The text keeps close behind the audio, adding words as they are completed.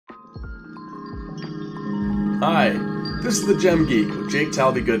Hi, this is the Gem Geek with Jake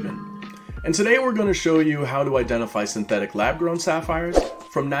Talve-Goodman, and today we're going to show you how to identify synthetic lab-grown sapphires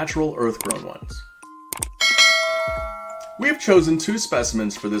from natural earth-grown ones. We have chosen two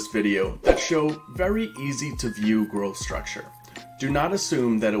specimens for this video that show very easy to view growth structure. Do not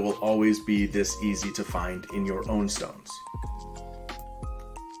assume that it will always be this easy to find in your own stones.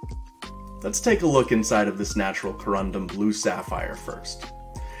 Let's take a look inside of this natural corundum blue sapphire first.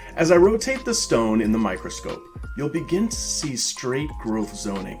 As I rotate the stone in the microscope, you'll begin to see straight growth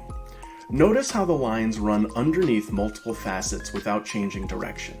zoning. Notice how the lines run underneath multiple facets without changing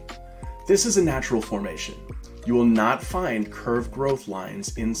direction. This is a natural formation. You will not find curved growth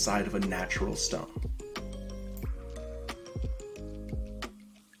lines inside of a natural stone.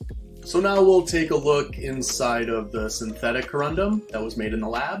 So now we'll take a look inside of the synthetic corundum that was made in the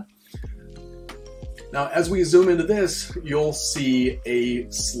lab. Now, as we zoom into this, you'll see a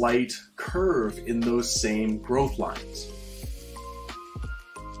slight curve in those same growth lines.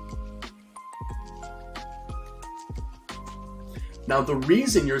 Now, the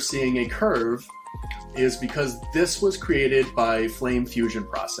reason you're seeing a curve is because this was created by flame fusion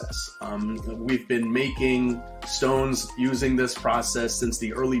process. We've been making stones using this process since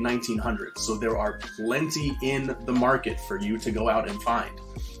the early 1900s, so there are plenty in the market for you to go out and find.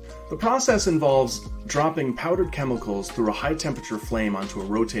 The process involves dropping powdered chemicals through a high-temperature flame onto a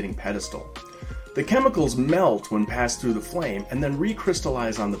rotating pedestal. The chemicals melt when passed through the flame and then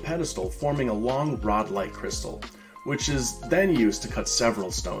recrystallize on the pedestal, forming a long rod-like crystal, which is then used to cut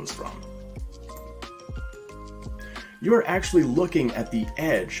several stones from. You are actually looking at the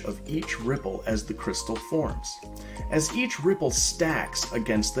edge of each ripple as the crystal forms, as each ripple stacks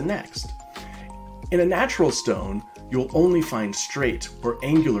against the next. In a natural stone, you'll only find straight or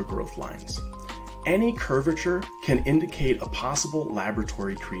angular growth lines. Any curvature can indicate a possible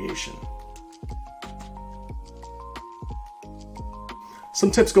laboratory creation.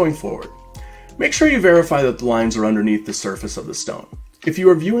 Some tips going forward. Make sure you verify that the lines are underneath the surface of the stone. If you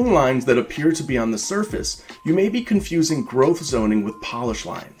are viewing lines that appear to be on the surface, you may be confusing growth zoning with polish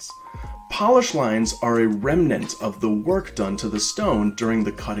lines. Polish lines are a remnant of the work done to the stone during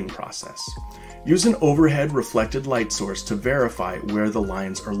the cutting process. Use an overhead reflected light source to verify where the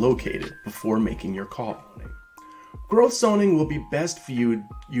lines are located before making your call. Growth zoning will be best viewed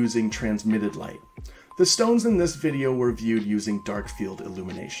using transmitted light. The stones in this video were viewed using dark field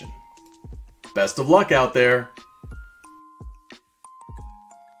illumination. Best of luck out there!